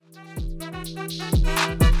Hey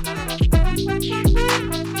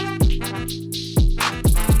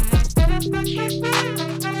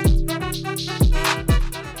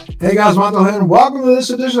guys, Montel here, and welcome to this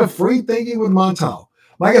edition of Free Thinking with Montel.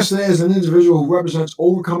 My guest today is an individual who represents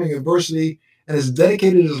overcoming adversity and has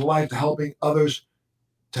dedicated his life to helping others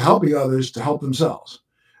to help themselves.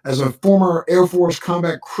 As a former Air Force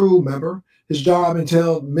combat crew member, his job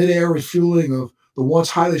entailed mid-air refueling of the once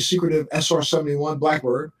highly secretive SR-71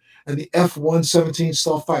 Blackbird and the F-117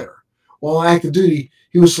 stealth fighter. While on active duty,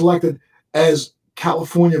 he was selected as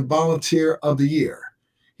California Volunteer of the Year.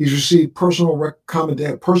 He's received personal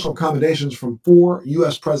commendations from 4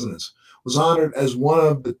 U.S. presidents, was honored as one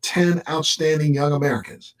of the 10 outstanding young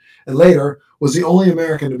Americans, and later was the only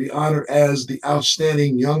American to be honored as the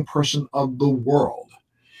outstanding young person of the world.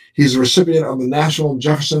 He's a recipient of the National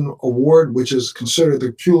Jefferson Award, which is considered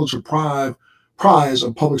the Pulitzer Prize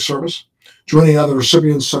of Public Service, joining other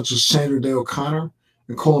recipients such as Sandra Day O'Connor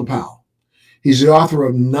and Colin Powell. He's the author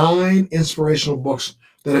of 9 inspirational books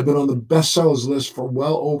that have been on the bestsellers list for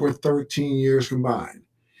well over 13 years combined.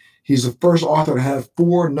 He's the first author to have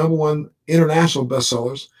 4 #1 international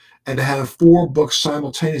bestsellers and to have 4 books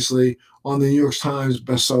simultaneously on the New York Times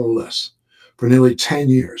bestseller list. For nearly 10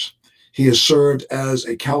 years, he has served as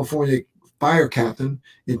a California fire captain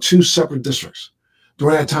in 2 separate districts.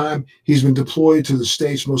 During that time, he's been deployed to the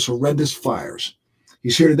state's most horrendous fires.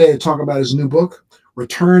 He's here today to talk about his new book,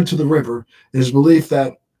 Return to the River, and his belief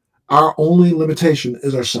that our only limitation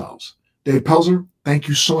is ourselves. Dave Pelzer, thank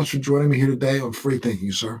you so much for joining me here today on Free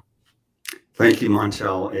Thinking, sir. Thank you,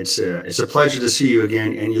 Montel. It's a pleasure to see you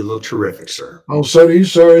again, and you look terrific, sir. Oh, so do you,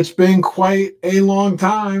 sir. It's been quite a long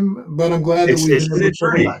time, but I'm glad that we've been a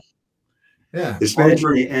journey. Yeah, it's been a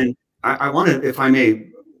journey, and I want to, if I may,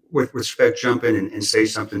 with respect, jump in and say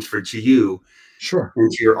something to you, sure,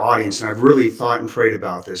 and to your audience. And I've really thought and prayed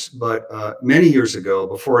about this. But many years ago,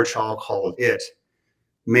 before A Child Called It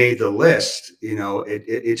made the list,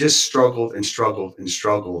 it just struggled and struggled and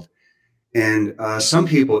struggled. And some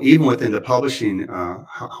people, even within the publishing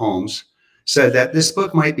homes, said that this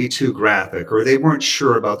book might be too graphic, or they weren't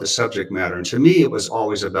sure about the subject matter. And to me, it was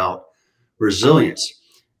always about resilience.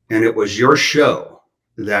 And it was your show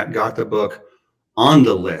that got the book on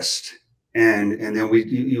the list. And then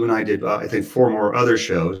you and I did, I think, 4 more other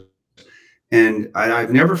shows. And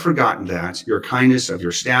I've never forgotten that, your kindness of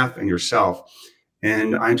your staff and yourself.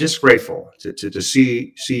 And I'm just grateful to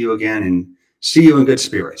see you again and see you in good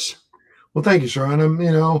spirits. Well, thank you, sir. And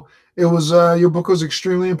it was your book was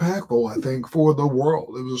extremely impactful, I think, for the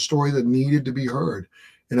world. It was a story that needed to be heard.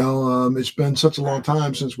 It's been such a long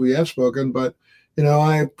time since we have spoken, but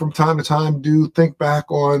I from time to time do think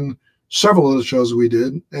back on several of the shows that we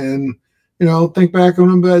did, and think back on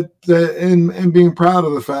them, but and being proud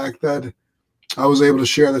of the fact that I was able to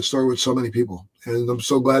share that story with so many people. And I'm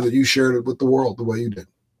so glad that you shared it with the world the way you did.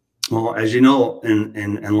 Well, as you know,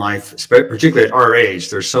 in life, particularly at our age,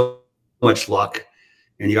 there's so much luck,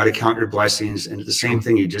 and you got to count your blessings. And the same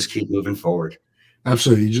thing, you just keep moving forward.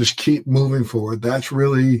 Absolutely. You just keep moving forward. That's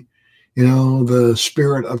really, the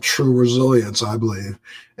spirit of true resilience, I believe.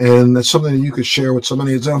 And that's something that you could share with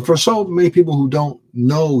somebody. And for so many people who don't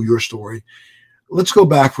know your story, let's go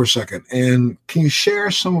back for a second. And can you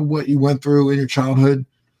share some of what you went through in your childhood?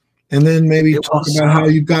 And then maybe talk about how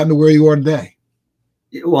you've gotten to where you are today.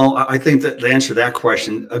 Well, I think that the answer to that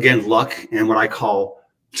question, again, luck and what I call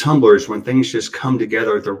tumblers, when things just come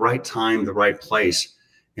together at the right time, the right place.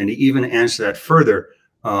 And to even answer that further,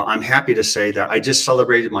 I'm happy to say that I just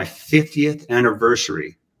celebrated my 50th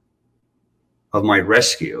anniversary of my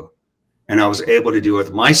rescue. And I was able to do it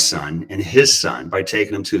with my son and his son by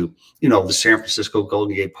taking him to, the San Francisco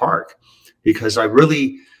Golden Gate Park, because I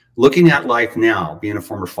really, looking at life now, being a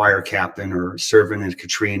former fire captain or serving in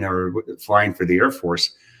Katrina or flying for the Air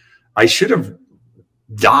Force, I should have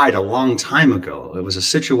died a long time ago. It was a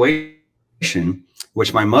situation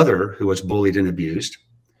which my mother, who was bullied and abused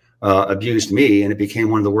me, and it became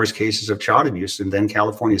one of the worst cases of child abuse in then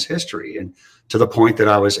California's history. And to the point that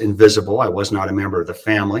I was invisible, I was not a member of the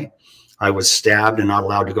family. I was stabbed and not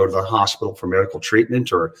allowed to go to the hospital for medical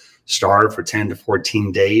treatment, or starved for 10 to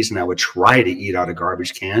 14 days. And I would try to eat out of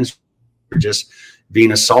garbage cans, or just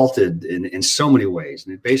being assaulted in so many ways.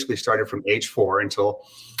 And it basically started from age 4 until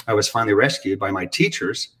I was finally rescued by my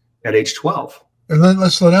teachers at age 12. And then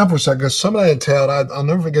let's slow down for a second, because some of that entailed, I'll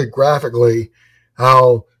never forget graphically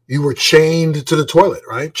how you were chained to the toilet,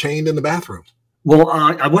 right? Chained in the bathroom. Well,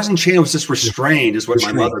 I wasn't chained. I was just restrained, is what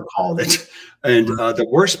my mother called it. And the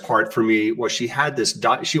worst part for me was she had this,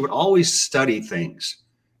 she would always study things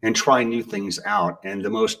and try new things out. And the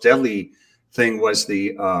most deadly thing was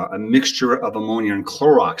the a mixture of ammonia and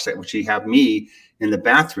Clorox that would she have me in the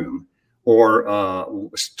bathroom, or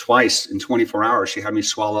twice in 24 hours she had me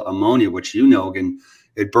swallow ammonia, which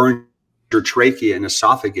it burns your trachea and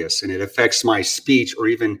esophagus, and it affects my speech, or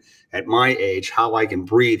even at my age how I can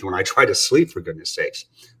breathe when I try to sleep, for goodness sakes.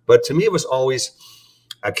 But to me it was always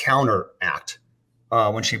a counteract.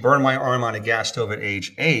 When she burned my arm on a gas stove at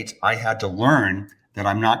age 8, I had to learn that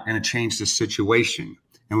I'm not going to change the situation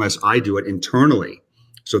unless I do it internally.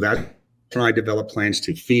 So that's when I developed plans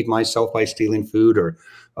to feed myself by stealing food, or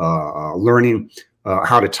learning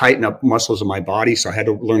how to tighten up muscles of my body. So I had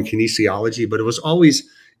to learn kinesiology, but it was always,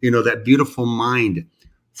 that beautiful mind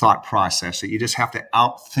thought process that you just have to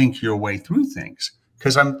outthink your way through things.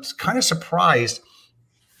 Because I'm kind of surprised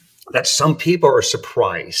that some people are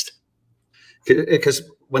surprised. Because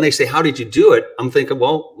when they say, how did you do it? I'm thinking,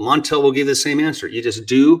 well, Montel will give the same answer. You just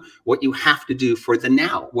do what you have to do for the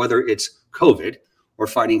now, whether it's COVID or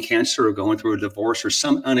fighting cancer or going through a divorce or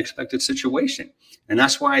some unexpected situation. And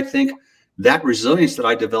that's why I think that resilience that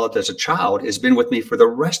I developed as a child has been with me for the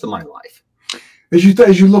rest of my life. As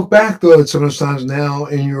you look back, though, sometimes now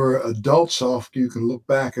in your adult self, you can look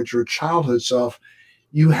back at your childhood self.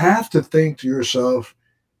 You have to think to yourself,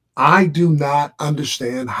 I do not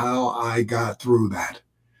understand how I got through that.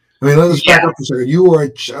 I mean, let's back up for a second. You were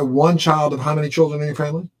one child of how many children in your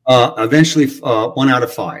family? Eventually, 1 out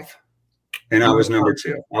of 5. And I was number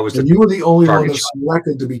 2. And you were the only one that's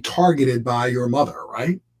selected to be targeted by your mother,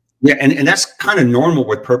 right? Yeah, and that's kind of normal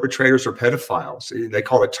with perpetrators or pedophiles. They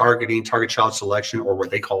call it targeting, target child selection, or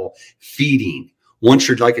what they call feeding. Once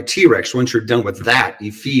you're like a T-Rex, once you're done with that,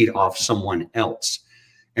 you feed off someone else.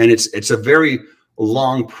 And it's a very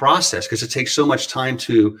long process because it takes so much time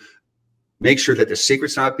to make sure that the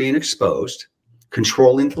secret's not being exposed,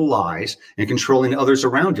 controlling the lies, and controlling others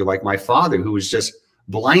around you, like my father, who was just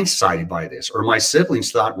blindsided by this, or my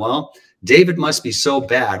siblings thought, well, David must be so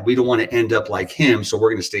bad, we don't want to end up like him, so we're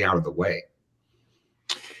going to stay out of the way.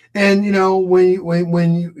 And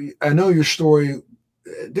when you, I know your story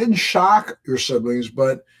didn't shock your siblings,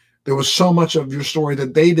 but there was so much of your story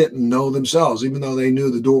that they didn't know themselves, even though they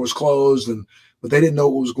knew the door was closed, but they didn't know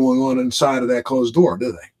what was going on inside of that closed door,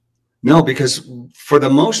 did they? No, because for the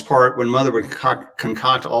most part, when mother would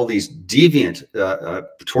concoct all these deviant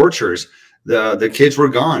tortures, the kids were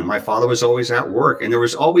gone. My father was always at work, and there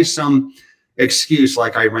was always some excuse,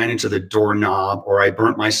 like I ran into the doorknob, or I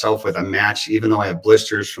burnt myself with a match, even though I have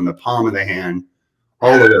blisters from the palm of the hand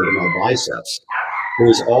all the way to my biceps. There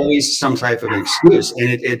was always some type of excuse,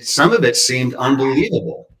 and some of it seemed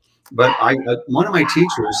unbelievable. But one of my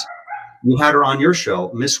teachers, you had her on your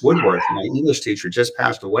show, Miss Woodworth, my English teacher, just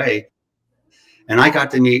passed away. And I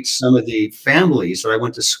got to meet some of the families that I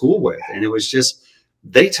went to school with. And it was just,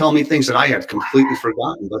 they tell me things that I had completely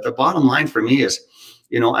forgotten. But the bottom line for me is,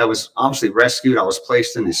 I was obviously rescued. I was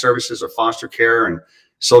placed in the services of foster care and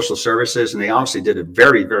social services. And they obviously did a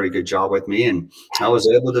very, very good job with me. And I was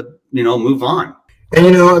able to, move on.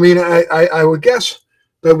 And, I would guess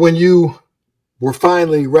that when you were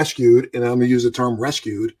finally rescued, and I'm going to use the term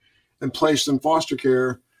rescued, and placed in foster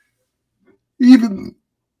care, even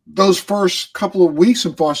those first couple of weeks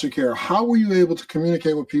in foster care, how were you able to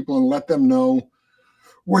communicate with people and let them know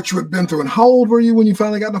what you had been through? And how old were you when you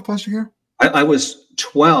finally got into foster care? I was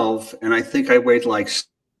 12, and I think I weighed like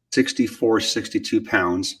 64, 62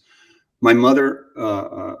 pounds. My mother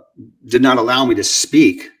did not allow me to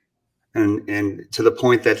speak, and to the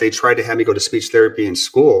point that they tried to have me go to speech therapy in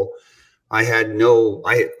school. I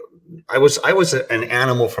was an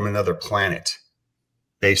animal from another planet.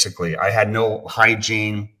 Basically, I had no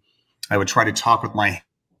hygiene. I would try to talk with my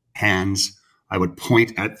hands. I would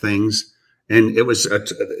point at things. And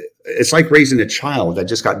it's like raising a child that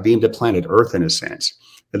just got beamed to planet Earth, in a sense.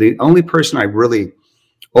 And the only person I really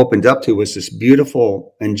opened up to was this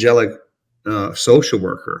beautiful, angelic social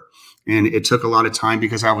worker. And it took a lot of time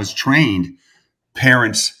because I was trained.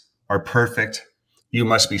 Parents are perfect. You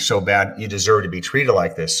must be so bad. You deserve to be treated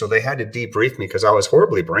like this. So they had to debrief me because I was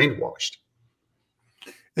horribly brainwashed.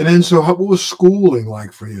 And then, so what was schooling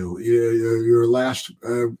like for you? Your last,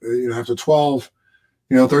 after 12,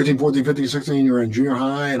 13, 14, 15, 16, you were in junior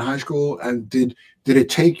high and high school. And did it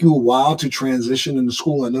take you a while to transition into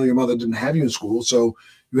school? I know your mother didn't have you in school, so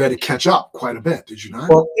you had to catch up quite a bit, did you not?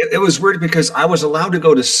 Well, it was weird because I was allowed to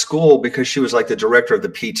go to school because she was like the director of the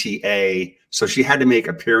PTA. So she had to make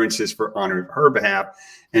appearances on her behalf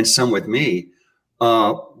and some with me.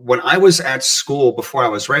 When I was at school before I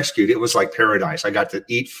was rescued, it was like paradise. I got to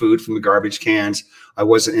eat food from the garbage cans. I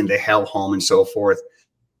wasn't in the hell home and so forth.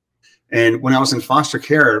 And when I was in foster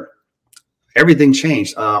care, everything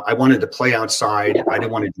changed. I wanted to play outside. I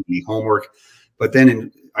didn't want to do any homework. But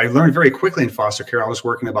then I learned very quickly in foster care, I was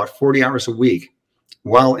working about 40 hours a week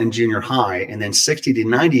while in junior high, and then 60 to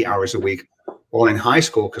 90 hours a week while in high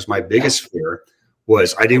school, because my biggest fear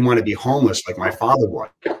was I didn't want to be homeless like my father was.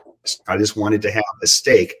 I just wanted to have a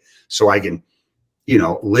stake so I can,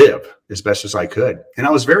 live as best as I could. And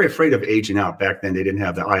I was very afraid of aging out. Back then, they didn't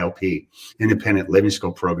have the ILP, independent living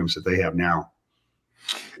skill programs that they have now.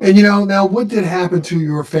 And now what did happen to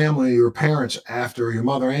your family, your parents, after your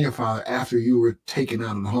mother and your father, after you were taken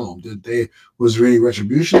out of the home? Was there any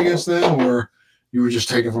retribution against them, or you were just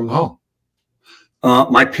taken from the home?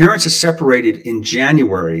 My parents had separated in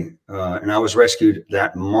January, and I was rescued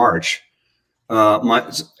that March.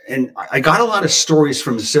 And I got a lot of stories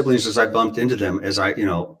from the siblings as I bumped into them as I,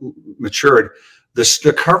 matured.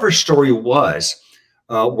 The cover story was,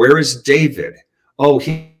 where is David? Oh,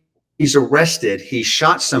 he's arrested. He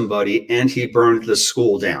shot somebody and he burned the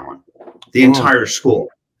school down, the entire school.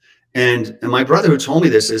 And my brother who told me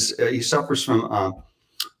this he suffers from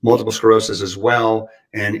multiple sclerosis as well,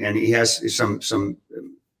 and he has some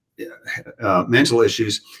mental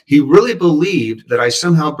issues. He really believed that I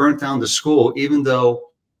somehow burnt down the school, even though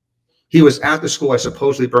he was at the school I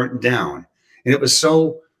supposedly burnt down. And it was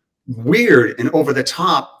so weird and over the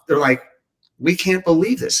top. They're like, we can't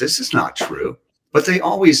believe this. This is not true. But they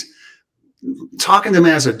always, talking to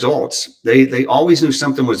them as adults, they always knew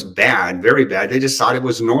something was bad, very bad. They just thought it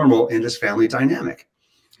was normal in this family dynamic.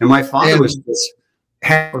 And my father was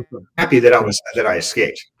happy that I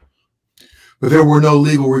escaped. But there were no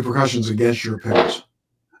legal repercussions against your parents.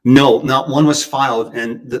 No, not one was filed.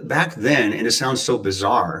 And back then, and it sounds so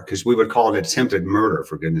bizarre because we would call it attempted murder,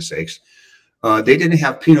 for goodness sakes. They didn't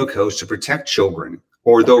have penal codes to protect children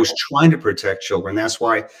or those trying to protect children. That's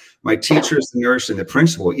why my teachers, the nurse, and the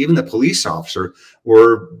principal, even the police officer,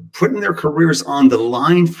 were putting their careers on the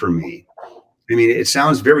line for me. I mean, it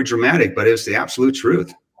sounds very dramatic, but it's the absolute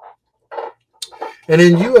truth. And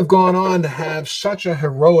then you have gone on to have such a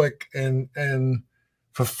heroic and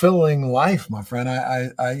fulfilling life, my friend.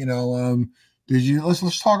 Let's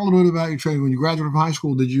talk a little bit about your training. When you graduated from high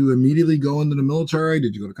school, did you immediately go into the military?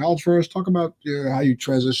 Did you go to college first? Talk about how you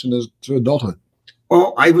transitioned to adulthood.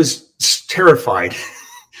 Well, I was terrified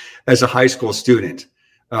as a high school student.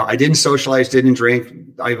 I didn't socialize, didn't drink.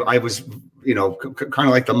 I was, kind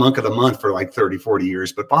of like the monk of the month for like 30, 40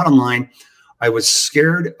 years. But bottom line, I was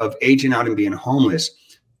scared of aging out and being homeless.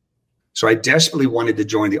 So I desperately wanted to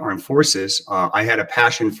join the armed forces. I had a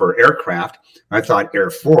passion for aircraft. I thought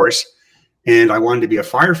Air Force. And I wanted to be a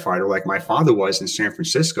firefighter like my father was in San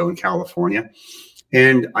Francisco in California.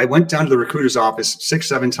 And I went down to the recruiter's office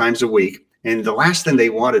 6-7 times a week. And the last thing they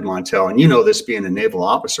wanted, Montel, and this being a naval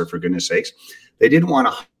officer, for goodness sakes, they didn't want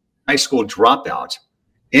a high school dropout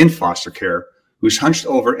in foster care who's hunched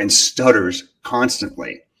over and stutters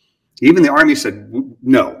constantly. Even the Army said,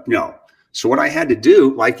 no. So what I had to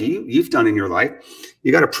do, like you've done in your life,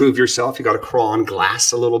 you got to prove yourself. You got to crawl on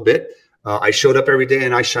glass a little bit. I showed up every day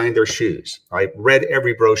and I shined their shoes. I read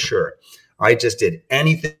every brochure. I just did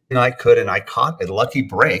anything I could, and I caught a lucky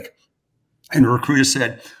break. And the recruiter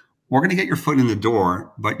said, we're going to get your foot in the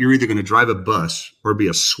door, but you're either going to drive a bus or be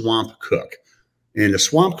a swamp cook. And a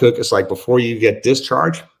swamp cook is like before you get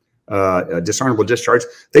discharged, a dishonorable discharge,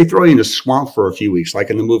 they throw you in the swamp for a few weeks, like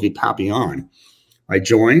in the movie Papillon. I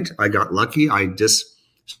joined. I got lucky. I just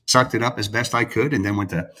sucked it up as best I could, and then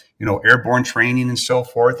went to airborne training and so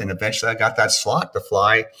forth. And eventually, I got that slot to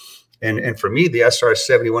fly. And for me, the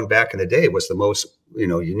SR-71 back in the day was the most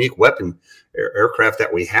unique weapon aircraft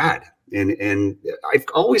that we had. And I've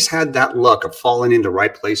always had that luck of falling in the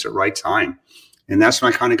right place at right time. And that's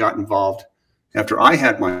when I kind of got involved after I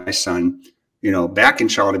had my son, back in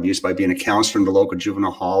child abuse by being a counselor in the local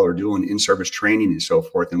juvenile hall or doing in-service training and so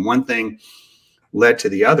forth. And one thing led to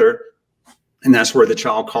the other. And that's where The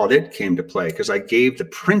Child Called It came to play, because I gave the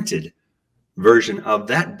printed version of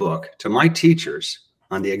that book to my teachers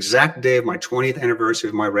on the exact day of my 20th anniversary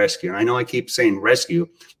of my rescue. And I know I keep saying rescue,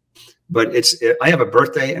 but I have a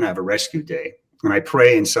birthday and I have a rescue day, and I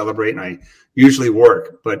pray and celebrate, and I usually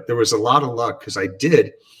work. But there was a lot of luck because I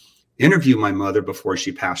did interview my mother before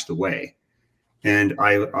she passed away. And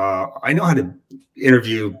I know how to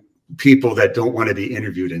interview people that don't want to be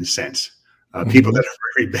interviewed, in a sense, people that are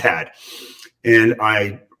very bad. And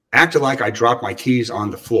I acted like I dropped my keys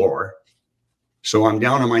on the floor. So I'm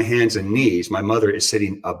down on my hands and knees. My mother is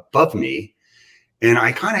sitting above me. And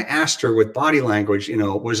I kind of asked her with body language,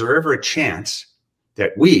 was there ever a chance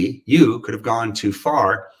that you could have gone too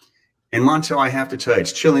far? And Montel, I have to tell you,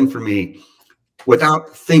 it's chilling for me.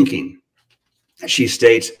 Without thinking, She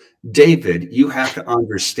states, David, you have to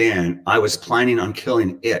understand, I was planning on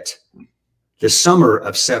killing it the summer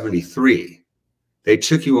of 73. They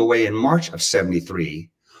took you away in March of 73.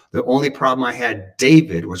 The only problem I had,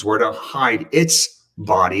 David, was where to hide its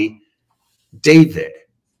body, David.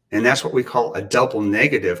 And that's what we call a double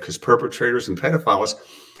negative, because perpetrators and pedophiles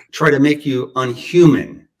try to make you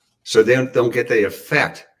unhuman so they don't get the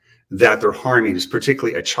effect that they're harming, is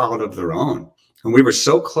particularly a child of their own. And we were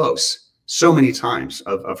so close so many times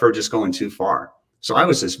of her just going too far. So I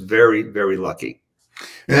was just very, very lucky.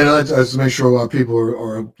 And let's make sure a lot of people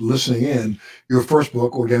are listening in. Your first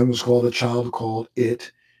book, again, was called A Child Called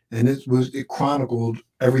It. And it chronicled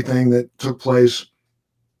everything that took place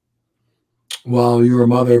while your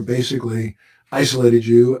mother basically isolated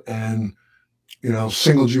you and,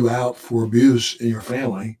 singled you out for abuse in your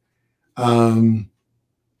family.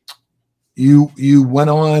 You went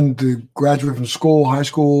on to graduate from school, high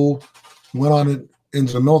school, went on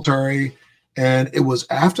into the military, and it was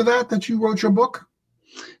after that you wrote your book?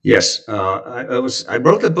 Yes. I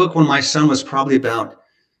wrote the book when my son was probably about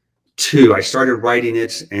 2. I started writing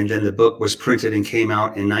it, and then the book was printed and came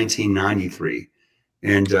out in 1993.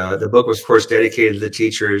 And the book was, of course, dedicated to the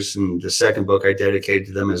teachers, and the second book I dedicated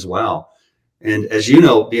to them as well. And as you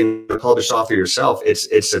know, being a published author yourself, it's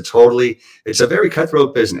a very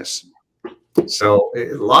cutthroat business. So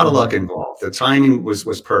a lot of luck involved. The timing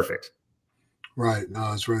was perfect. Right.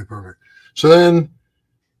 No, it's really perfect. So then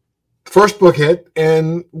the first book hit,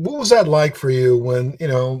 and what was that like for you when,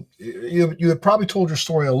 you had probably told your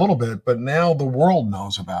story a little bit, but now the world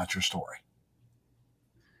knows about your story?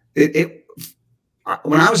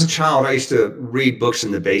 When I was a child, I used to read books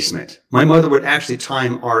in the basement. My mother would actually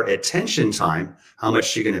time our attention time, how much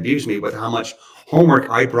she can abuse me, with how much homework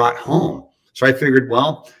I brought home. So I figured,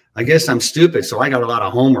 well, I guess I'm stupid, so I got a lot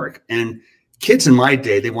of homework. And kids in my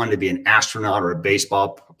day, they wanted to be an astronaut or a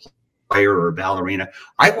baseball player or a ballerina.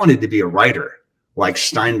 I wanted to be a writer like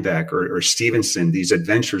Steinbeck or Stevenson, these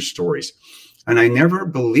adventure stories. And I never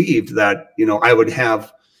believed that, I would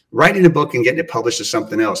have writing a book and getting it published is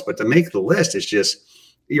something else. But to make the list is just,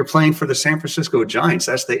 you're playing for the San Francisco Giants.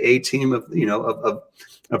 That's the A team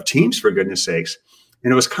of teams, for goodness sakes.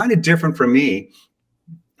 And it was kind of different for me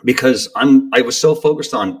because I was so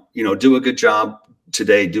focused on, do a good job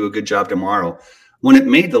today, do a good job tomorrow. When it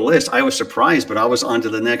made the list, I was surprised, but I was on to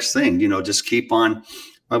the next thing, just keep on.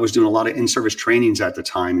 I was doing a lot of in-service trainings at the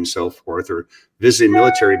time and so forth, or visiting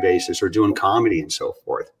military bases or doing comedy and so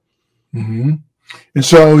forth. Mm-hmm. And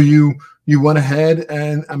so you went ahead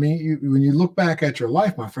and, when you look back at your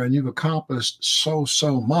life, my friend, you've accomplished so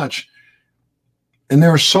much. And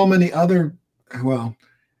there are so many other, well,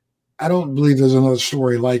 I don't believe there's another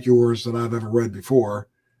story like yours that I've ever read before,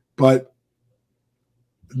 but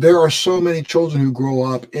there are so many children who grow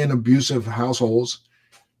up in abusive households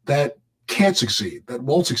that can't succeed, that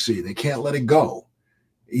won't succeed. They can't let it go.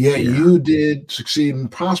 Yet you did succeed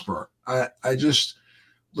and prosper.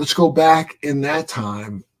 Let's go back in that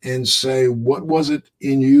time and say, what was it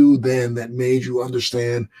in you then that made you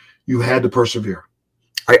understand you had to persevere?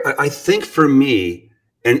 I think for me,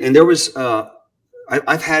 and there was,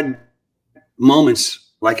 I've had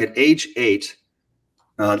moments like at age 8,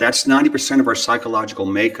 that's 90% of our psychological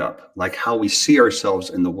makeup, like how we see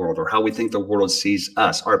ourselves in the world or how we think the world sees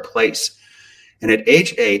us, our place. And at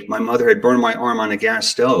age 8, my mother had burned my arm on a gas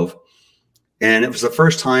stove. And it was the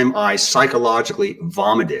first time I psychologically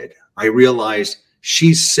vomited. I realized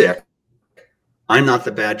she's sick. I'm not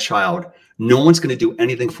the bad child. No one's going to do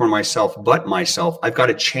anything for myself but myself. I've got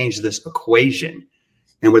to change this equation.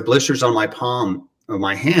 And with blisters on my palm of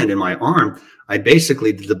my hand and my arm, I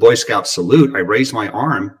basically did the Boy Scout salute. I raised my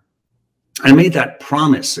arm. I made that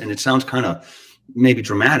promise, and it sounds kind of maybe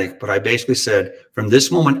dramatic, but I basically said, from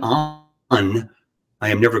this moment on, I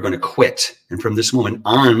am never going to quit. And from this moment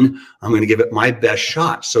on, I'm going to give it my best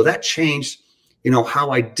shot. So that changed, how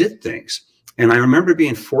I did things. And I remember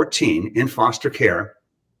being 14 in foster care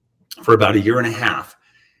for about 1.5 years.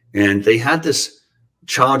 And they had this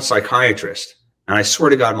child psychiatrist. And I swear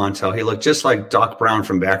to God, Montel, he looked just like Doc Brown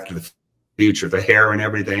from Back to the Future, the hair and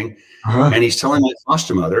everything. Uh-huh. And he's telling my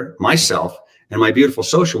foster mother, myself, and my beautiful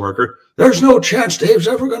social worker, there's no chance Dave's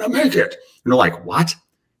ever going to make it. And they're like, what?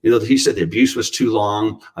 He said the abuse was too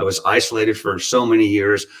long. I was isolated for so many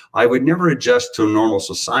years. I would never adjust to a normal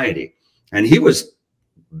society. And he was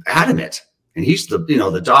adamant. And he's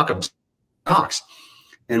the doc of docs.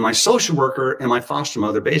 And my social worker and my foster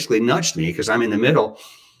mother basically nudged me because I'm in the middle.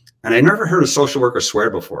 And I never heard a social worker swear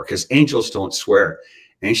before because angels don't swear.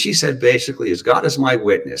 And she said, basically, as God is my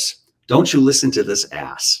witness, don't you listen to this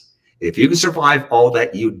ass. If you can survive all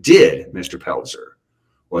that you did, Mr. Pelzer,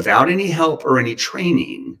 without any help or any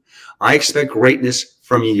training. I expect greatness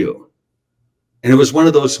from you. And it was one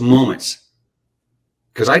of those moments,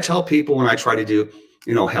 because I tell people when I try to do,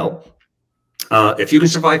 help, if you can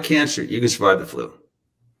survive cancer, you can survive the flu.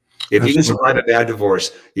 If you can Absolutely. survive a bad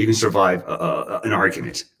divorce, you can survive an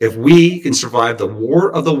argument. If we can survive the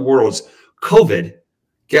war of the worlds, COVID,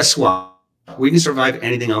 guess what? We can survive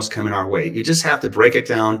anything else coming our way. You just have to break it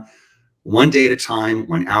down one day at a time,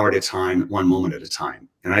 1 hour at a time, one moment at a time.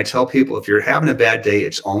 And I tell people, if you're having a bad day,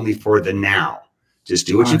 it's only for the now. Just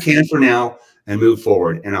do what you can for now and move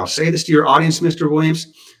forward. And I'll say this to your audience, Mr.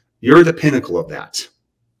 Williams, you're the pinnacle of that.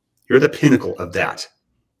 You're the pinnacle of that.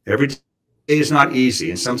 Every day is not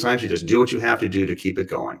easy. And sometimes you just do what you have to do to keep it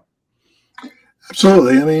going.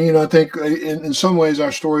 Absolutely. I mean, I think in some ways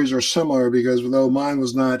our stories are similar, because though mine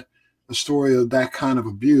was not a story of that kind of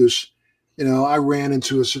abuse, I ran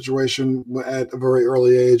into a situation at a very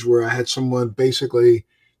early age where I had someone basically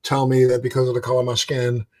tell me that because of the color of my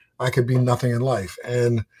skin, I could be nothing in life.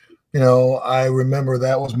 And, I remember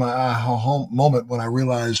that was my aha moment when I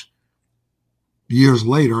realized years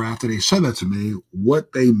later, after they said that to me,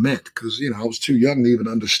 what they meant. Because, I was too young to even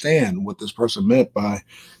understand what this person meant by,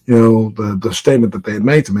 the statement that they had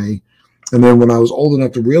made to me. And then when I was old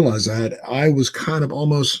enough to realize that, I was kind of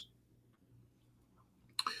almost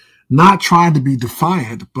not trying to be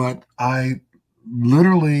defiant, but I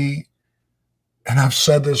literally, and I've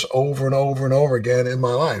said this over and over and over again in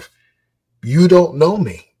my life, you don't know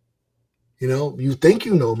me. You think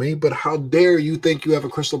you know me, but how dare you think you have a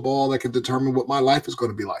crystal ball that can determine what my life is going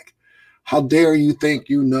to be like? How dare you think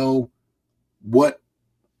you know what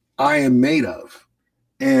I am made of?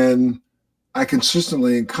 And I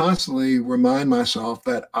consistently and constantly remind myself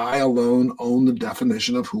that I alone own the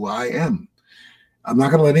definition of who I am. I'm not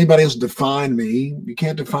going to let anybody else define me. You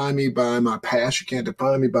can't define me by my past. You can't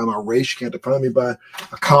define me by my race. You can't define me by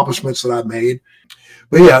accomplishments that I've made.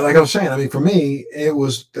 But yeah, like I was saying, I mean, for me, it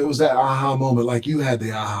was that aha moment, like you had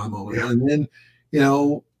the aha moment. Yeah. And then,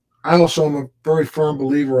 I also am a very firm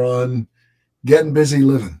believer on getting busy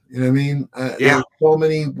living. You know what I mean? There's so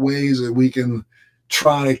many ways that we can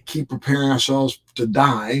try to keep preparing ourselves to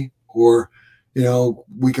die, or,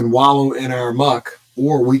 we can wallow in our muck,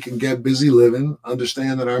 or we can get busy living,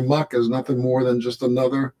 understand that our muck is nothing more than just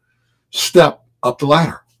another step up the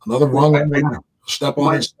ladder, another rung on the ladder. Step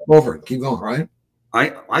on it, step over it, keep going, right?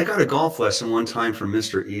 I got a golf lesson one time from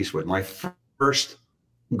Mr. Eastwood, my first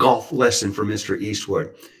golf lesson from Mr.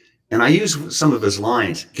 Eastwood. And I use some of his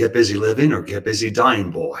lines, get busy living or get busy dying,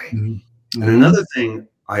 boy. Mm-hmm. And another thing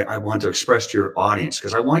I want to express to your audience,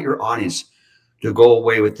 because I want your audience to go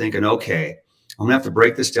away with thinking, okay, I'm going to have to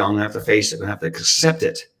break this down. I'm going to have to face it. I'm going to have to accept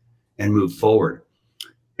it and move forward.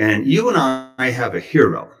 And you and I have a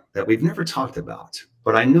hero that we've never talked about,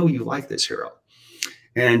 but I know you like this hero.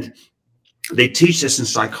 And they teach this in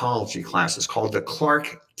psychology classes called the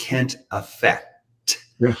Clark Kent effect.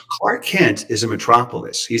 Yeah. Clark Kent is a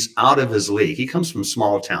metropolis. He's out of his league. He comes from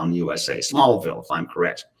small town USA, Smallville, if I'm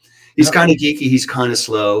correct. He's kind of geeky. He's kind of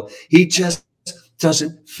slow. He just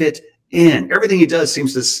doesn't fit in. Everything he does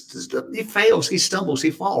seems to, he fails, he stumbles,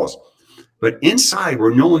 he falls. But inside,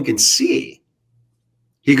 where no one can see,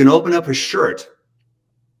 he can open up his shirt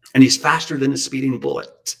and he's faster than a speeding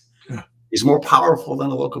bullet. Yeah. He's more powerful than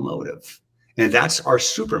a locomotive. And that's our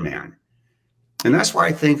Superman. And that's why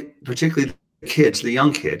I think particularly the kids, the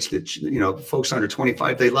young kids, that, folks under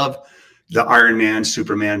 25, they love the Iron Man,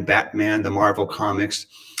 Superman, Batman, the Marvel comics,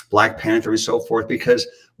 Black Panther, and so forth, because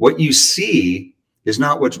what you see is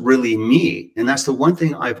not what's really me. And that's the one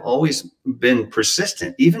thing I've always been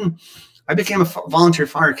persistent. Even I became a volunteer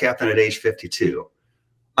fire captain at age 52.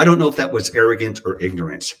 I don't know if that was arrogant or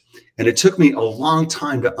ignorance. And it took me a long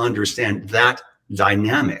time to understand that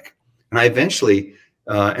dynamic. And I eventually,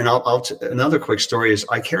 another quick story is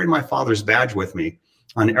I carried my father's badge with me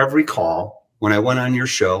on every call when I went on your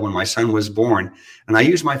show, when my son was born, and I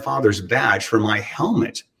used my father's badge for my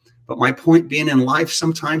helmet. But my point being, in life,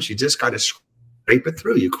 sometimes you just got to scrape it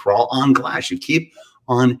through. You crawl on glass. You keep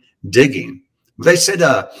on digging. They said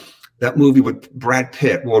that movie with Brad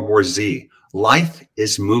Pitt, World War Z, life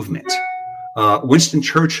is movement. Winston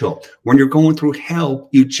Churchill, when you're going through hell,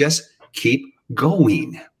 you just keep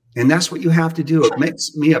going. And that's what you have to do. It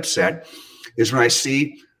makes me upset is when I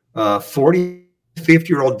see 40,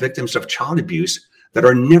 50-year-old victims of child abuse that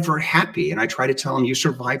are never happy. And I try to tell them, you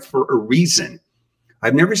survived for a reason.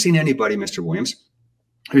 I've never seen anybody, Mr. Williams,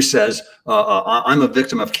 who says, I'm a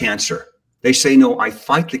victim of cancer. They say, no, I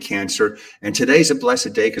fight the cancer. And today's a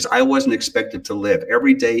blessed day because I wasn't expected to live.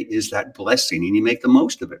 Every day is that blessing, and you make the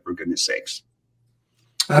most of it, for goodness sakes.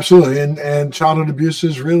 Absolutely. And childhood abuse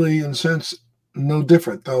is really, in a sense, no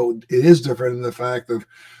different, though it is different in the fact of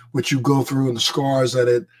what you go through and the scars that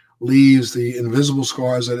it leaves, the invisible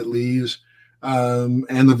scars that it leaves,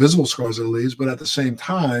 and the visible scars that it leaves. But at the same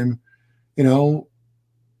time, you know,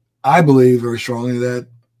 I believe very strongly that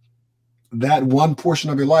that one portion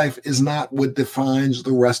of your life is not what defines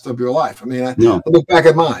the rest of your life. I mean, No. I look back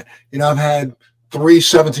at mine. I've had three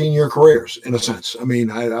 17-year careers in a sense. I mean,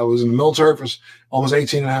 I was in the military for almost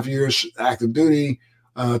 18 and a half years active duty.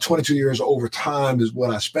 22 years overtime is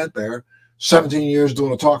what I spent there. 17 years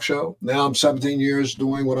doing a talk show. Now I'm 17 years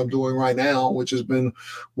doing what I'm doing right now, which has been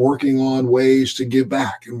working on ways to give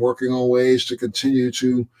back and working on ways to continue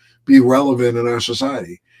to be relevant in our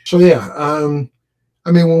society. So yeah,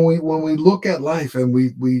 I mean, when we look at life and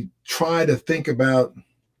we try to think about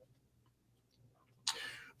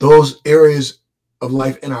those areas of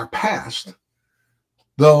life in our past,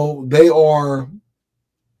 though they are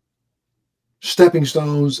stepping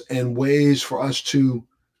stones and ways for us to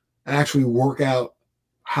actually work out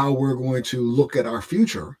how we're going to look at our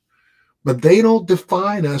future, but they don't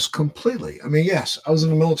define us completely. I mean, yes, I was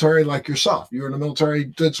in the military like yourself. You were in the military,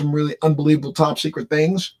 did some really unbelievable top secret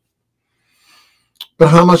things. But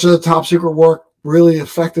how much of the top secret work really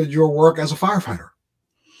affected your work as a firefighter?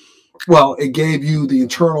 Well, it gave you the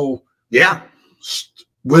internal Yeah.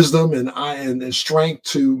 wisdom and strength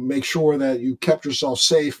to make sure that you kept yourself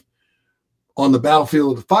safe on the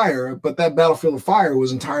battlefield of fire. But that battlefield of fire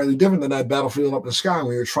was entirely different than that battlefield up in the sky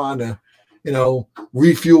when you're trying to,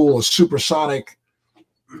 refuel a supersonic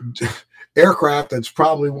aircraft that's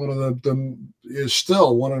probably one of is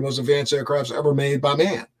still one of the most advanced aircrafts ever made by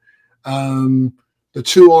man. The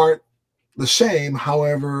two aren't the same.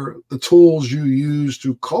 However, the tools you use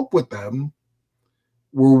to cope with them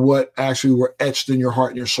were what actually were etched in your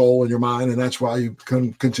heart and your soul and your mind, and that's why you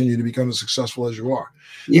can continue to become as successful as you are.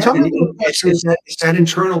 Yeah, Tell me a and little about it's that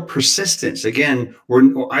internal persistence. Again,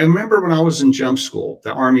 I remember when I was in jump school,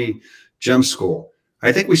 the Army jump school.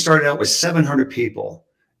 I think we started out with 700 people,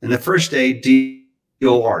 and the first day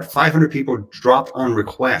DOR, 500 people dropped on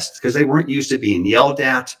request because they weren't used to being yelled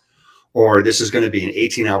at, or this is going to be an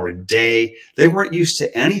 18-hour day. They weren't used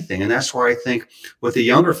to anything. And that's why I think with the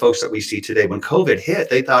younger folks that we see today, when COVID hit,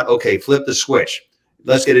 they thought, okay, flip the switch.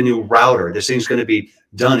 Let's get a new router. This thing's going to be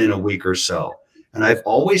done in a week or so. And I've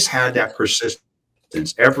always had that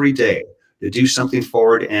persistence every day to do something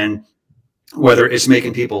forward. And whether it's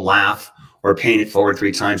making people laugh or paying it forward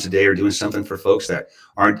 3 times a day or doing something for folks that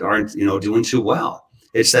aren't doing too well.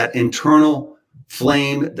 It's that internal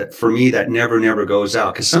flame that for me that never goes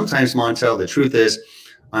out. Because sometimes, Montel, the truth is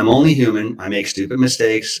I'm only human. I make stupid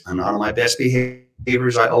mistakes. I'm not on my best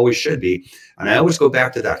behaviors. I always should be. And I always go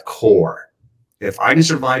back to that core. If I can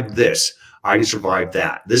survive this, I can survive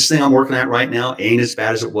that. This thing I'm working at right now ain't as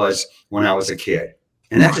bad as it was when I was a kid.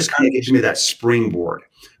 And that just kind of gives me that springboard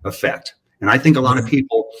effect. And I think a lot of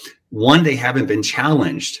people, one, they haven't been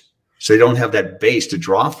challenged. So they don't have that base to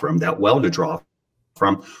draw from, that well to draw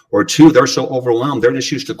from, or 2, they're so overwhelmed, they're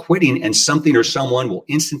just used to quitting and something or someone will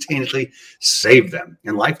instantaneously save them.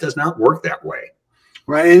 And life does not work that way.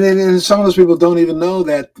 Right. And some of those people don't even know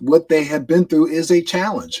that what they have been through is a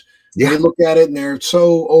challenge. Yeah. They look at it and they're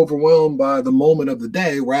so overwhelmed by the moment of the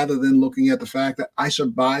day rather than looking at the fact that I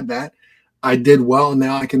survived that. I did well, and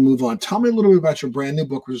now I can move on. Tell me a little bit about your brand new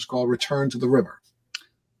book, which is called Return to the River.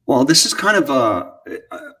 Well, this is kind of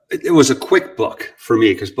it was a quick book for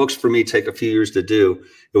me because books for me take a few years to do.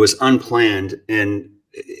 It was unplanned, and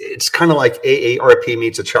it's kind of like AARP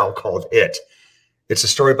meets A Child Called It. It's a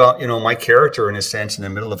story about, my character in a sense in the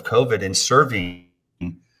middle of COVID and serving,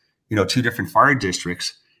 2 different fire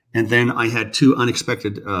districts. And then I had 2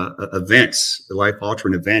 unexpected events,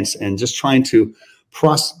 life-altering events, and just trying to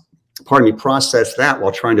process that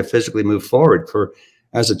while trying to physically move forward.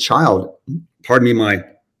 As a child, my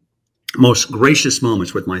most gracious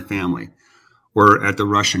moments with my family were at the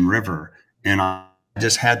Russian River. And I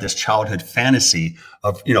just had this childhood fantasy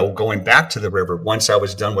of, going back to the river once I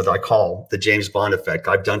was done with what I call the James Bond effect.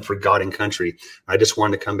 I've done for God and country. I just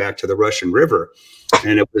wanted to come back to the Russian River.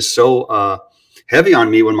 And it was so heavy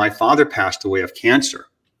on me when my father passed away of cancer.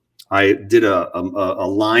 I did a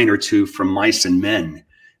line or 2 from Mice and Men.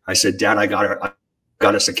 I said, Dad, I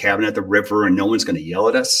got us a cabin at the river and no one's going to yell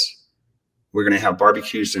at us. We're going to have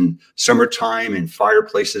barbecues in summertime and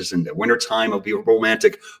fireplaces in the wintertime. It'll be a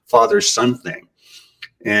romantic father-son thing.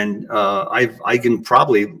 And I can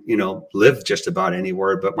probably, live just about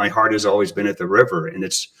anywhere, but my heart has always been at the river. And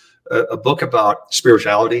it's a book about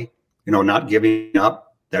spirituality, not giving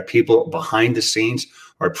up, that people behind the scenes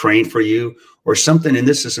are praying for you or something. And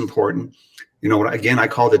this is important. Again, I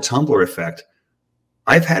call the tumbler effect.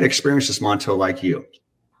 I've had experiences, Montel, like you.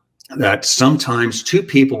 that sometimes two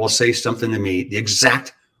people will say something to me, the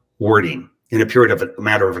exact wording in a period of a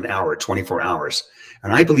matter of an hour, 24 hours.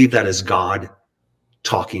 And I believe that is God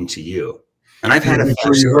talking to you. And I've had a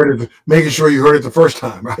few, Making sure you heard it the first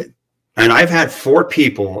time, right? and I've had four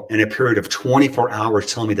people in a period of 24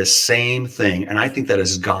 hours tell me the same thing. And I think that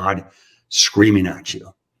is God screaming at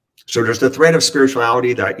you. So there's the thread of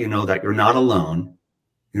spirituality that, that you're not alone,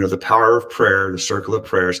 the power of prayer, the circle of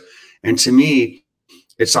prayers. And to me,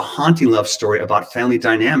 it's a haunting love story about family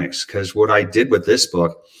dynamics. Because what I did with this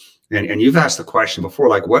book, and you've asked the question before,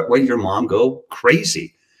 like, what did your mom go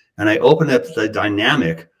crazy? And I opened up the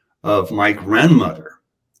dynamic of my grandmother,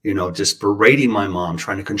 just berating my mom,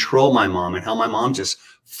 trying to control my mom, and how my mom just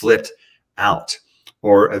flipped out.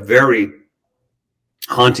 Or a very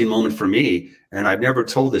haunting moment for me, and I've never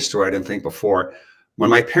told this story, I didn't think, before. When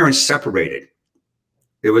my parents separated,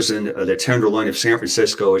 it was in the Tenderloin of San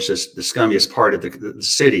Francisco. It's just the scummiest part of the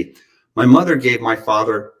city. My mother gave my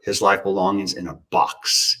father his life belongings in a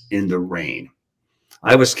box in the rain.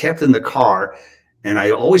 I was kept in the car, and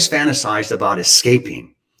I always fantasized about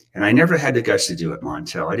escaping. And I never had the guts to do it,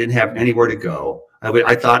 Montel. I didn't have anywhere to go.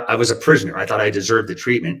 I thought I was a prisoner. I thought I deserved the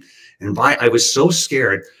treatment. And I was so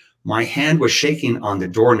scared, my hand was shaking on the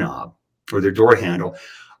doorknob or the door handle.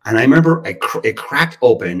 And I remember it cracked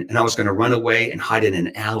open, and I was going to run away and hide in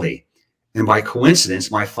an alley. And by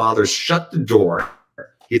coincidence, my father shut the door.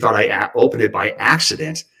 He thought I opened it by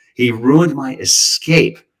accident. He ruined my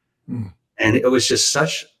escape. And it was just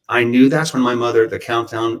I knew that's when the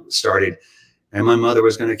countdown started, and my mother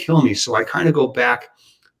was going to kill me. So I kind of go back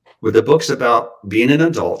with the books about being an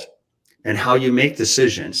adult and how you make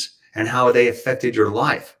decisions and how they affected your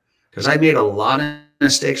life. Because I made a lot of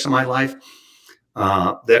mistakes in my life.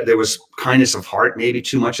 There was kindness of heart, maybe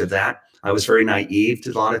too much of that. I was very naive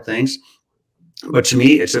to a lot of things. But to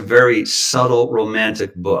me, it's a very subtle,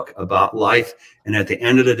 romantic book about life. And at the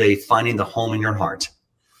end of the day, finding the home in your heart.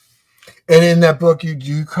 And in that book,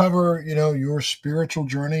 you cover, your spiritual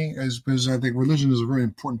journey, because I think religion is a very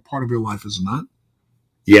important part of your life, is it not?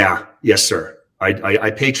 Yeah. Yes, sir. I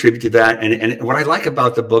pay tribute to that. And what I like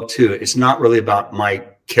about the book, too, it's not really about my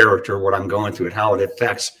character, what I'm going through, and how it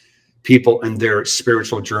affects people and their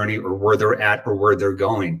spiritual journey, or where they're at, or where they're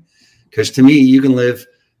going. Because to me, you can live,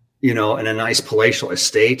 in a nice palatial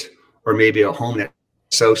estate, or maybe a home that's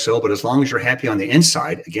so, but as long as you're happy on the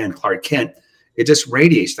inside, again, Clark Kent, it just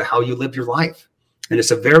radiates to how you live your life. And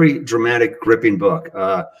it's a very dramatic, gripping book.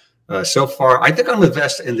 So far, I think I'm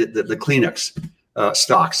invest in the Kleenex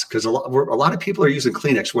stocks, because a lot of people are using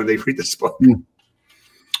Kleenex when they read this book.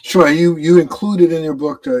 Sure. You included in your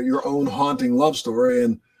book your own haunting love story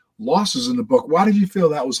and losses in the book. Why did you feel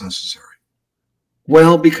that was necessary?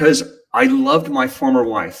 Well, because I loved my former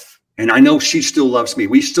wife, and I know she still loves me.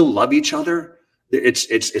 We still love each other.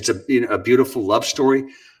 It's a beautiful love story.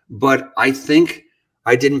 But I think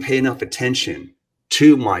I didn't pay enough attention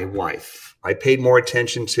to my wife. I paid more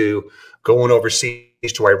attention to going overseas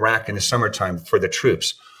to Iraq in the summertime for the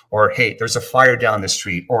troops, or, hey, there's a fire down the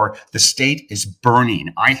street, or the state is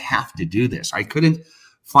burning. I have to do this. I couldn't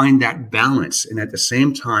find that balance. And at the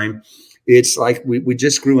same time, it's like we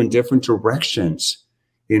just grew in different directions.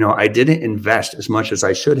 I didn't invest as much as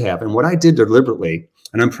I should have. And what I did deliberately,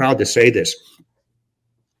 and I'm proud to say this,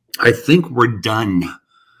 I think we're done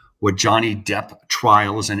with Johnny Depp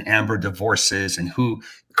trials and Amber divorces and who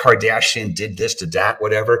Kardashian did this to that,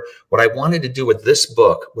 whatever. What I wanted to do with this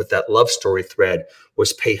book, with that love story thread,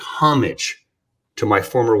 was pay homage to my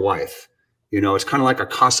former wife. It's kind of like a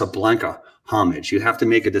Casablanca homage. You have to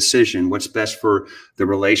make a decision, what's best for the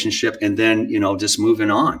relationship, and then, just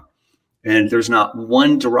moving on. And there's not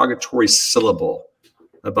one derogatory syllable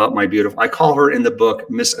about my beautiful, I call her in the book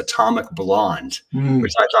Miss Atomic Blonde,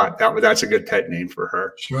 which I thought that's a good pet name for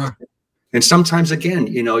her. Sure. And sometimes, again,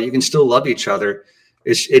 you can still love each other.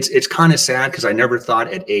 It's kind of sad, because I never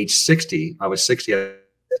thought at age 60, I was 60 at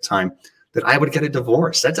the time, that I would get a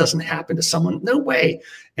divorce. That doesn't happen to someone. No way.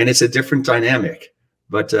 And it's a different dynamic.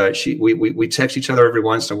 But we text each other every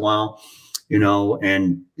once in a while,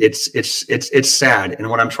 and it's sad. And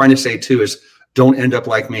what I'm trying to say too is, don't end up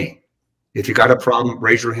like me. If you got a problem,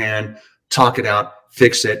 raise your hand, talk it out,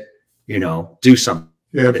 fix it, do something.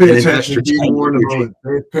 Yeah, pay attention, be more in the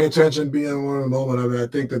moment. Pay attention, be in more in the moment. I mean, I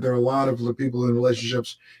think that there are a lot of people in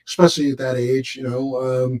relationships, especially at that age,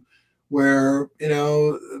 where,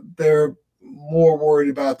 they're more worried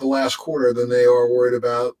about the last quarter than they are worried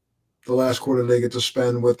about the last quarter they get to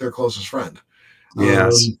spend with their closest friend.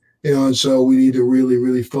 Yes. And so we need to really,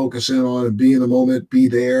 really focus in on and be in the moment, be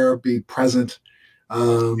there, be present.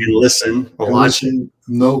 And listen a and lot. listen.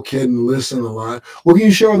 No kidding, listen a lot. What can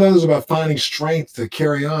you share with others about finding strength to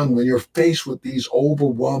carry on when you're faced with these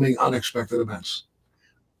overwhelming, unexpected events?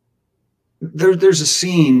 There's a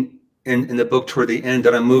scene in the book toward the end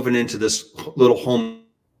that I'm moving into this little home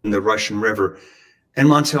in the Russian River. And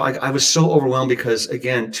Montel, I was so overwhelmed because,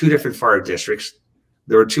 again, two different fire districts.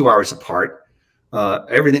 They were 2 hours apart.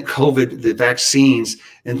 Everything, COVID, the vaccines,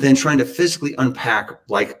 and then trying to physically unpack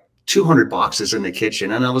like 200 boxes in the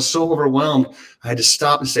kitchen. And I was so overwhelmed. I had to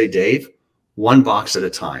stop and say, Dave, one box at a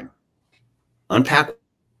time. Unpack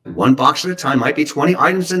one box at a time. Might be 20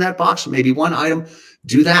 items in that box, maybe one item.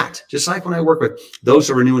 Do that. Just like when I work with those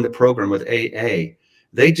who are new in the program with AA,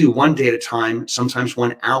 they do 1 day at a time, sometimes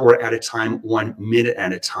 1 hour at a time, 1 minute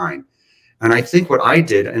at a time. And I think what I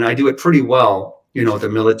did, and I do it pretty well, the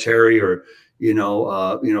military or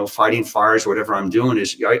fighting fires, whatever I'm doing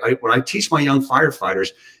is what I teach my young firefighters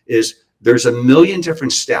is there's a million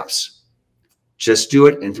different steps. Just do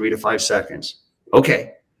it in 3 to 5 seconds.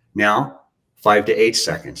 Okay, now 5 to 8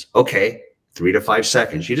 seconds. Okay, 3 to 5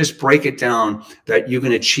 seconds. You just break it down that you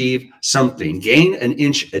can achieve something. Gain an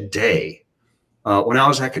inch a day. When I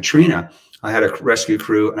was at Katrina, I had a rescue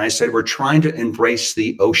crew and I said, we're trying to embrace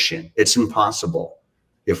the ocean. It's impossible.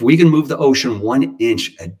 If we can move the ocean 1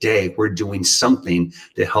 inch a day, we're doing something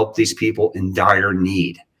to help these people in dire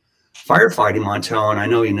need. Firefighting, Montel, and I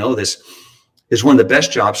know you know this, is one of the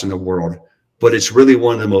best jobs in the world, but it's really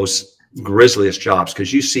one of the most grisliest jobs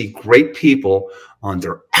because you see great people on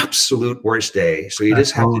their absolute worst day. So you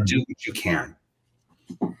just have to do what you can.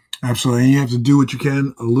 Absolutely. And you have to do what you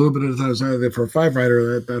can a little bit at a time. For a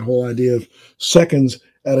firefighter, that whole idea of seconds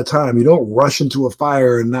at a time. You don't rush into a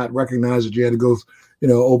fire and not recognize that you had to go,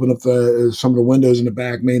 open up some of the windows in the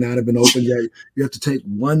back may not have been open yet. You have to take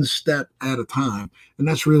one step at a time. And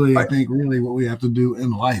that's really, I think, really what we have to do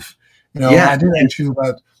in life. I did ask you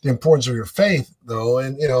about the importance of your faith, though,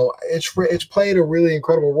 and it's played a really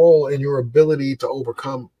incredible role in your ability to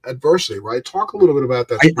overcome adversity, right? Talk a little bit about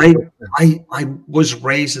that. I was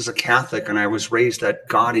raised as a Catholic, and I was raised that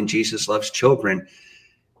God and Jesus loves children.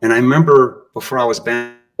 And I remember before I was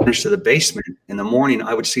banished to the basement in the morning,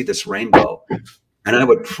 I would see this rainbow, and I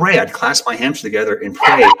would pray. I'd clasp my hands together and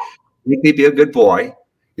pray, "Make me be a good boy,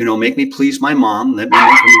 make me please my mom, let me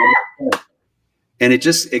make me." And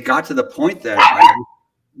it got to the point that I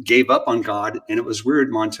gave up on God. And it was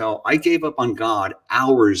weird, Montel. I gave up on God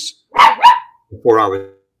hours before I was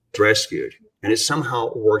rescued. And it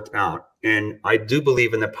somehow worked out. And I do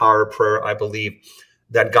believe in the power of prayer. I believe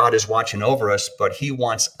that God is watching over us, but he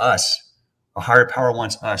wants us, a higher power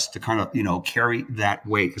wants us to kind of, carry that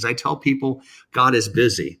weight. Because I tell people God is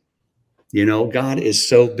busy. God is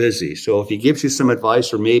so busy. So if he gives you some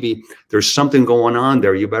advice or maybe there's something going on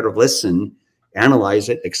there, you better listen, analyze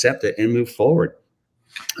it, accept it, and move forward.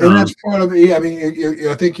 And that's part of it. Yeah, I mean,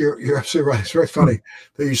 I think you're absolutely right. It's very funny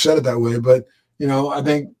that you said it that way. But, I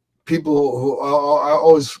think people who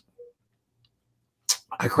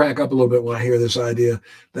I crack up a little bit when I hear this idea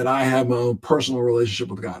that I have my own personal relationship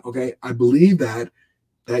with God. Okay. I believe that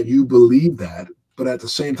you believe that, but at the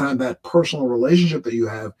same time, that personal relationship that you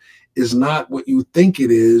have is not what you think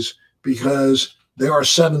it is because there are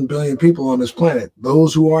 7 billion people on this planet.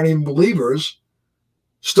 Those who aren't even believers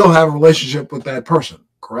still have a relationship with that person,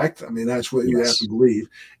 correct? I mean, that's what you have to believe.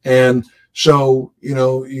 And so,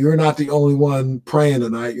 you're not the only one praying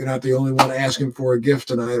tonight. You're not the only one asking for a gift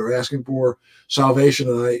tonight or asking for salvation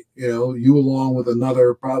tonight. You along with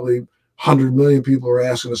another probably 100 million people are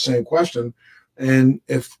asking the same question. And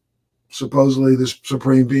if supposedly this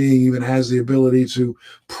supreme being even has the ability to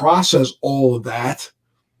process all of that,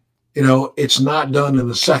 it's not done in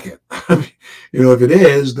a second. If it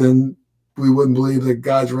is, then we wouldn't believe that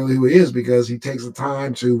God's really who he is because he takes the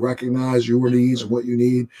time to recognize your needs and what you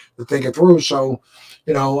need to think it through. So,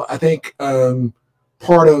 I think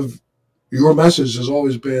part of your message has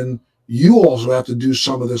always been you also have to do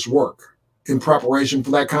some of this work in preparation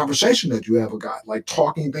for that conversation that you have with God, like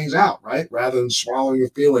talking things out, right? Rather than swallowing your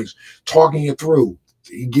feelings, talking it through.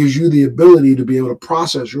 He gives you the ability to be able to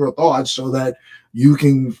process your thoughts so that you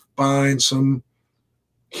can find some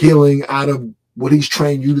healing out of what he's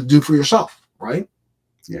trained you to do for yourself, right?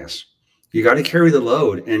 Yes. You got to carry the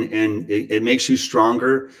load and it makes you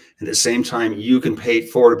stronger. At the same time, you can pay it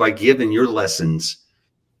forward by giving your lessons.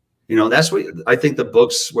 That's what I think the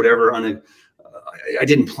books, whatever, I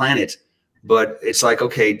didn't plan it, but it's like,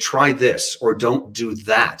 okay, try this or don't do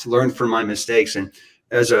that. Learn from my mistakes. And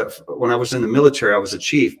when I was in the military, I was a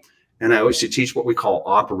chief. And I always teach what we call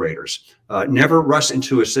operators. Never rush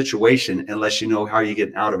into a situation unless you know how you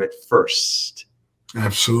get out of it first.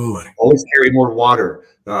 Absolutely. Always carry more water,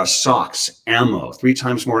 socks, ammo, 3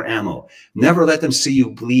 times more ammo. Never let them see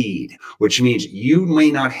you bleed, which means you may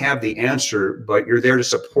not have the answer, but you're there to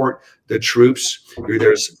support the troops. You're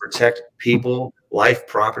there to protect people, life,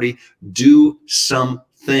 property. Do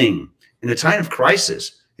something. In a time of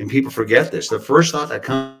crisis, and people forget this, the first thought that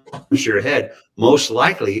comes to your head most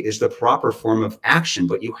likely is the proper form of action,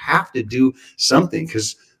 but you have to do something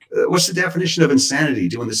because what's the definition of insanity?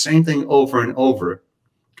 Doing the same thing over and over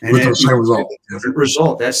and With the then you same get result. a different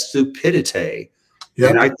result. That's stupidity.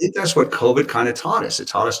 And Yep. I think that's what COVID kind of taught us. It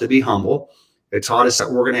taught us to be humble. It taught us that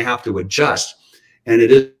we're going to have to adjust. And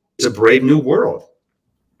it is a brave new world.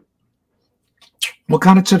 What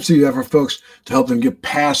kind of tips do you have for folks to help them get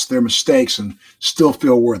past their mistakes and still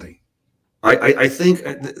feel worthy? I think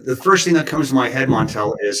the first thing that comes to my head,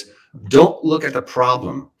 Montel, is don't look at the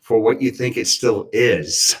problem for what you think it still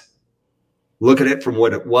is. Look at it from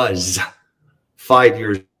what it was 5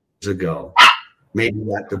 years ago. Maybe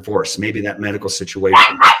that divorce, maybe that medical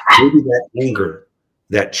situation, maybe that anger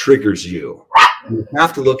that triggers you. You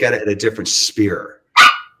have to look at it at a different sphere,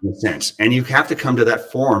 in a sense, and you have to come to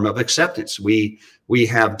that form of acceptance. We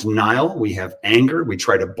have denial, we have anger, we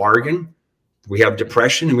try to bargain, we have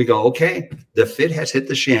depression, and we go, okay, the fit has hit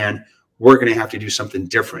the shan. We're going to have to do something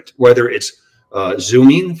different, whether it's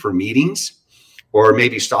Zooming for meetings, or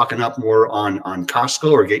maybe stocking up more on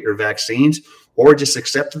Costco or get your vaccines, or just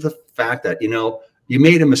accept the fact that, you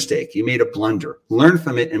made a mistake, you made a blunder, learn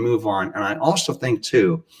from it and move on. And I also think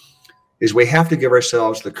too, is we have to give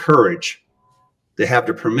ourselves the courage to have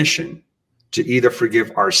the permission to either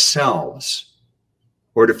forgive ourselves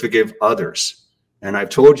or to forgive others. And I've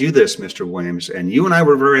told you this, Mr. Williams, and you and I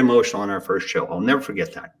were very emotional on our first show. I'll never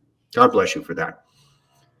forget that. God bless you for that.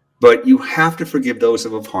 But you have to forgive those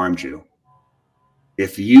that have harmed you.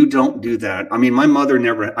 If you don't do that, I mean, my mother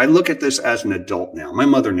never, I look at this as an adult now. My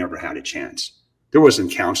mother never had a chance. There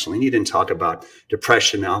wasn't counseling. You didn't talk about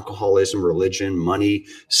depression, alcoholism, religion, money,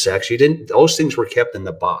 sex. Those things were kept in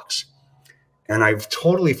the box. And I've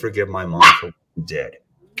totally forgive my mom for what she did.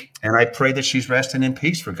 And I pray that she's resting in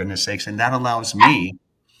peace, for goodness sakes. And that allows me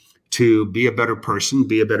to be a better person,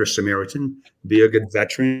 be a better Samaritan, be a good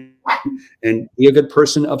veteran, and be a good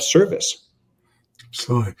person of service.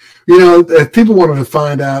 Absolutely. If people wanted to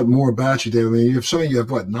find out more about you, Dave, I mean, you have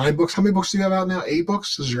what, 9 books? How many books do you have out now? 8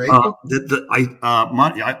 books? This is your 8th book?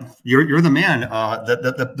 You're the man.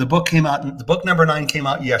 The book came out. The book number 9 came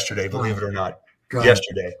out yesterday. Believe it or not,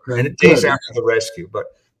 yesterday, and days after the rescue. But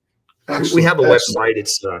we have a website.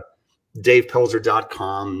 It's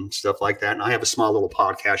davepelzer.com, stuff like that. And I have a small little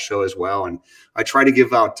podcast show as well. And I try to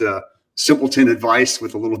give out simpleton advice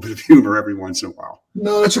with a little bit of humor every once in a while.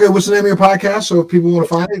 No, that's okay. What's the name of your podcast? So if people want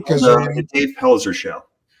to find it, because the Dave Pelzer Show.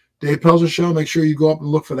 Dave Pelzer Show. Make sure you go up and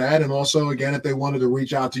look for that. And also, again, if they wanted to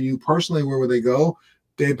reach out to you personally, where would they go?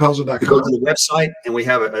 DavePelzer.com. Go to the website, and we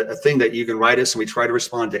have a thing that you can write us, and we try to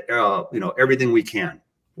respond to everything we can.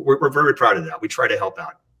 We're very proud of that. We try to help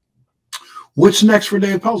out. What's next for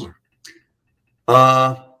Dave Pelzer?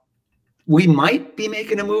 We might be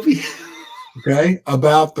making a movie. Okay,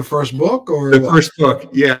 about the first book, or the first book?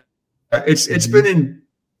 Yeah, it's been in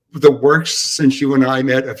the works since you and I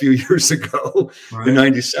met a few years ago, right. In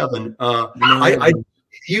 '97.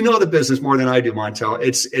 You know the business more than I do, Montel.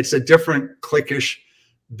 It's a different cliquish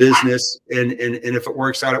business, and if it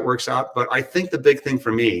works out, it works out. But I think the big thing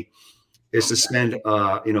for me is to spend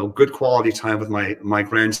good quality time with my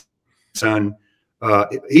grandson.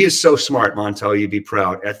 He is so smart, Montel. You'd be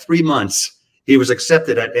proud. At 3 months, he was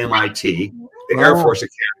accepted at MIT, the Air Force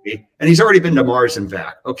Academy, and he's already been to Mars and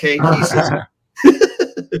back. Okay,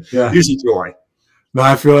 he's a joy. No,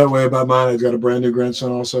 I feel that way about mine. I've got a brand new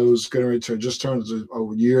grandson also who's going to just turned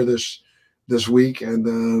a year this week,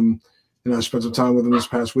 and I spent some time with him this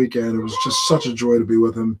past weekend. It was just such a joy to be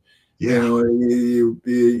with him. Yeah.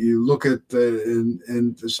 You look at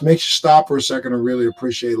and this makes you stop for a second and really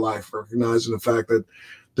appreciate life, recognizing the fact that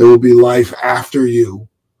there will be life after you.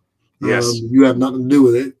 Yes. You have nothing to do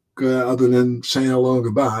with it other than saying hello and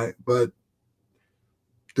goodbye, but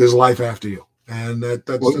there's life after you. And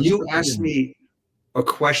that's you asked me a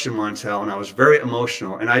question, Montel, and I was very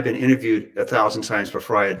emotional. And I've been interviewed 1,000 times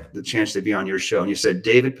before I had the chance to be on your show. And you said,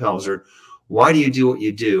 David Pelzer, why do you do what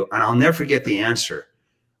you do? And I'll never forget the answer.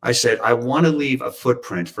 I said, I want to leave a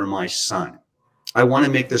footprint for my son. I want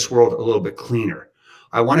to make this world a little bit cleaner.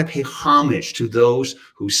 I want to pay homage to those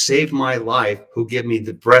who saved my life, who give me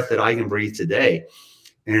the breath that I can breathe today.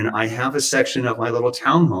 And I have a section of my little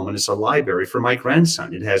townhome, and it's a library for my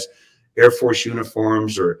grandson. It has Air Force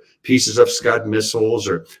uniforms or pieces of Scud missiles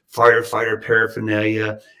or firefighter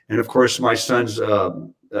paraphernalia. And of course, my son's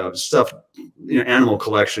stuffed animal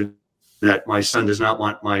collection that my son does not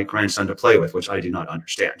want my grandson to play with, which I do not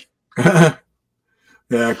understand.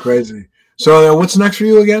 Yeah, crazy. So what's next for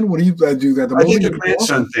you again? What do you do at the I think moment? the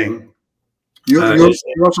grandson thing. You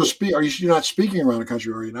also speak. You're not speaking around the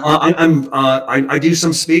country, are you now? I do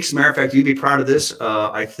some speaks. Matter of fact, you'd be proud of this.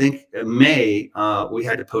 I think in May we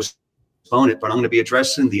had to postpone it, but I'm going to be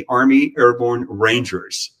addressing the Army Airborne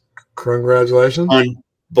Rangers. Congratulations!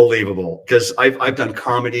 Unbelievable, because I've done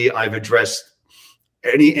comedy. I've addressed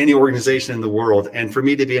any organization in the world, and for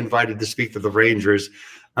me to be invited to speak to the Rangers,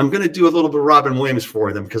 I'm going to do a little bit of Robin Williams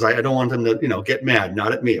for them because I don't want them to get mad.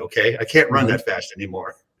 Not at me, okay? I can't run that fast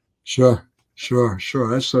anymore. Sure.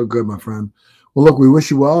 That's so good, my friend. Well, look, we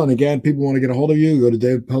wish you well. And again, people want to get a hold of you, go to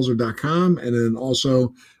davepelzer.com. And then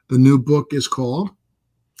also the new book is called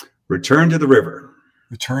Return to the River.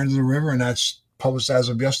 Return to the River. And that's published as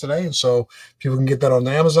of yesterday. And so people can get that on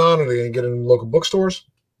Amazon, or they can get it in local bookstores.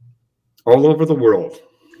 All over the world.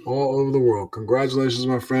 All over the world. Congratulations,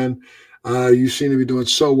 my friend. You seem to be doing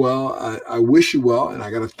so well. I wish you well. And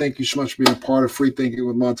I got to thank you so much for being part of Free Thinking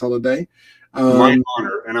with Montel today. My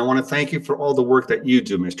honor, and I want to thank you for all the work that you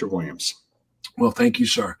do, Mr. Williams. Well, thank you,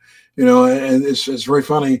 sir. And it's very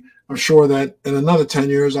funny. I'm sure that in another 10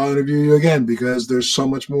 years, I'll interview you again because there's so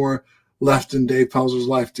much more left in Dave Pelzer's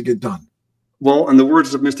life to get done. Well, in the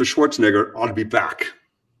words of Mr. Schwarzenegger, I'll be back.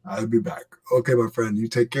 I'll be back. Okay, my friend. You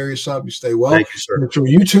take care of yourself. You stay well. Thank you, sir. Make sure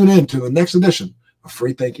you tune in to the next edition of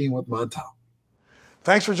Free Thinking with Montel.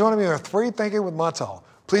 Thanks for joining me on Free Thinking with Montel.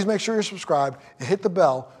 Please make sure you're subscribed and hit the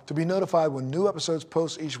bell to be notified when new episodes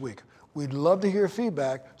post each week. We'd love to hear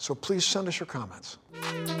feedback, so please send us your comments.